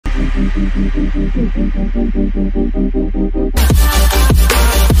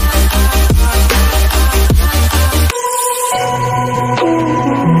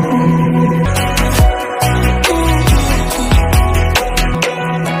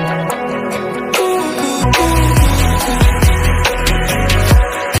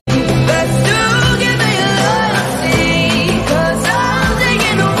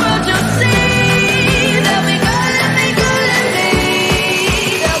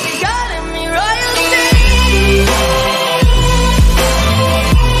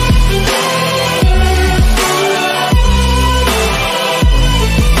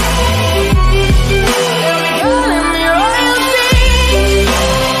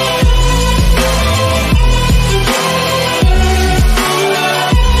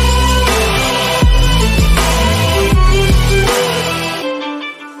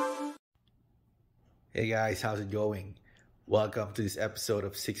Hey guys, how's it going? Welcome to this episode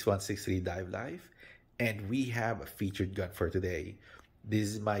of 6163 Dive Life, and we have a featured gun for today.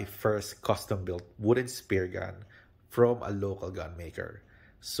 This is my first custom-built wooden spear gun from a local gun maker.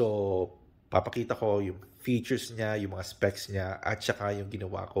 So, papakita ko yung features niya, yung mga specs niya, at saka yung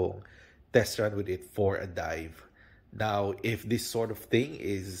ginawa kong test run with it for a dive. Now, if this sort of thing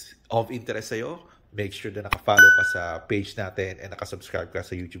is of interest sa'yo, make sure na nakafollow ka sa page natin and nakasubscribe ka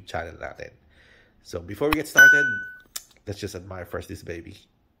sa YouTube channel natin. So before we get started, let's just admire first this baby.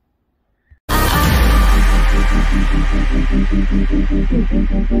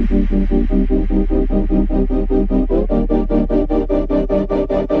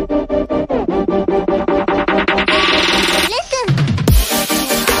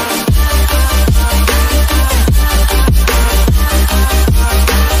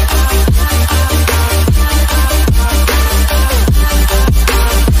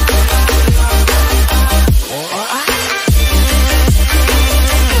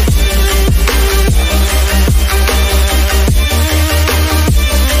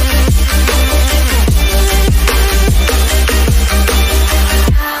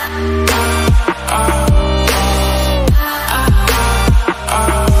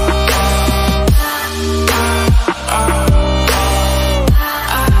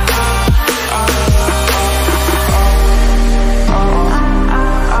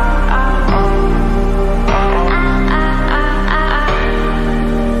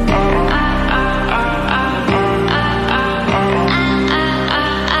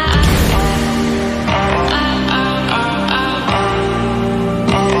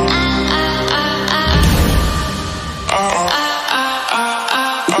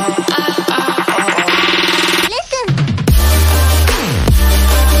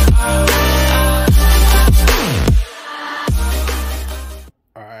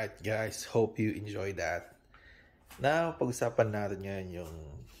 Guys, hope you enjoy that. Now, pag-usapan natin ngayon yung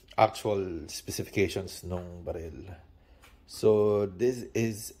actual specifications ng baril. So, this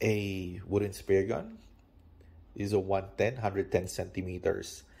is a wooden spear gun. This is a 110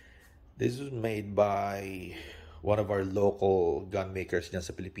 centimeters. This was made by one of our local gun makers dyan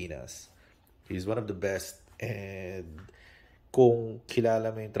sa Pilipinas. He's one of the best, and kung kilala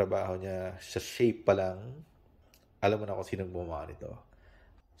mo yung trabaho niya, sa shape pa lang, alam mo na kung sinong gumawa nito.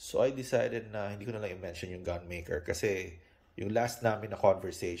 So, I decided na hindi ko na lang i-mention yung gun maker kasi yung last namin na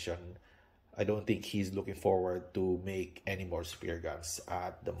conversation, I don't think he's looking forward to make any more spear guns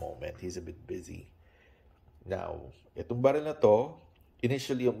at the moment. He's a bit busy. Now, itong baril na to,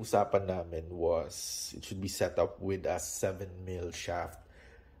 initially yung usapan namin was it should be set up with a 7mm shaft.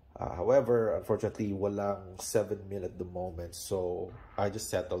 However, unfortunately, walang 7mm at the moment. So, I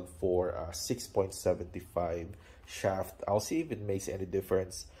just settled for a 6.75 shaft. I'll see if it makes any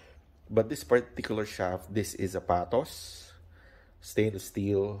difference. But this particular shaft, this is a Patos stainless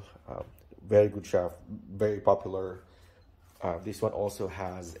steel, very good shaft, very popular. This one also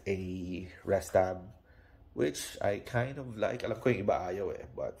has a rest tab, which I kind of like. Alam ko yung iba ayaw eh,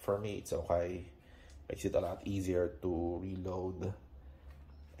 but for me it's okay. Makes it a lot easier to reload.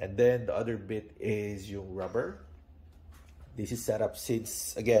 And then the other bit is yung rubber. This is set up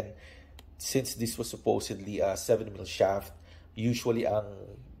since this was supposedly a 7mm shaft. Usually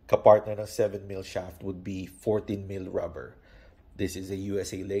ang kapartner ng 7mm shaft would be 14mm rubber. This is a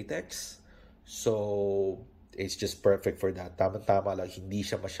USA latex. So, it's just perfect for that. Tama-tama lang, hindi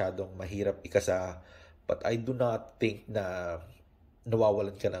siya masyadong mahirap ikasa. But I do not think na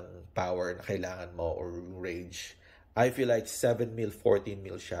nawawalan ka ng power na kailangan mo or range. I feel like 7mm,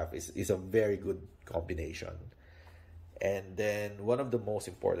 14mm shaft is a very good combination. And then, one of the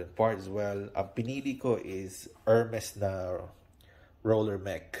most important parts as well, ang pinili ko is Hermes na roller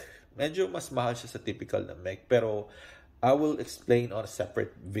mech. Medyo mas mahal siya sa typical na mech, pero I will explain on a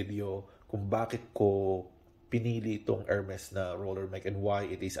separate video kung bakit ko pinili itong Hermes na roller mech and why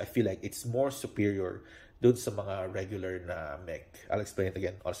it is. I feel like it's more superior dun sa mga regular na mech. I'll explain it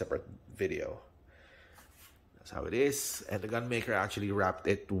again on a separate video. That's how it is. And the gun maker actually wrapped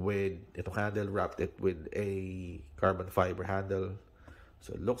it with, itong handle, wrapped it with a carbon fiber handle.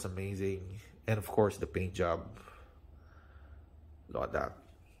 So it looks amazing. And of course, the paint job. Look at that.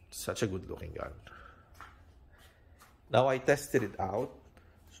 Such a good looking gun. Now I tested it out.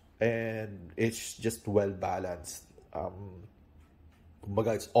 And it's just well balanced.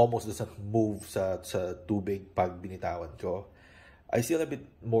 Kumbaga, it's almost doesn't move sa tubig pag binitawan ko. I still a bit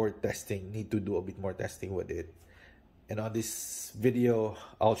more testing, need to do a bit more testing with it. And on this video,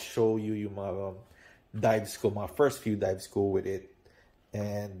 I'll show you yung mga dives ko, mga first few dives ko with it.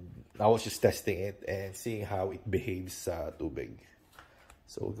 And I was just testing it and seeing how it behaves sa tubig.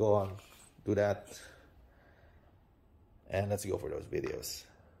 So go on, do that. And let's go for those videos.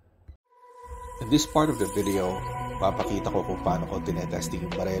 In this part of the video, papakita ko kung paano ko tinetesting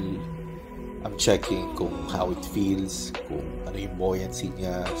yung barrel. I'm checking kung how it feels, kung ano yung buoyancy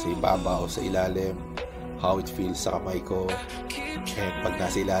niya sa ibabaw, sa ilalim, how it feels sa kamay ko, and pag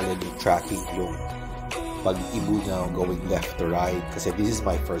nasa ilalim yung tracking, yung pag-ibo niya going left to right, kasi this is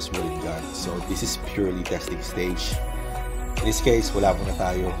my first wooden gun, so this is purely testing stage. In this case, wala muna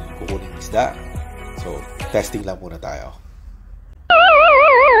tayong kukuning isda, so testing lang muna tayo.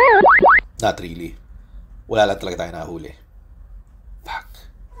 Not really. Wala lang talaga tayo nahuli. Fuck.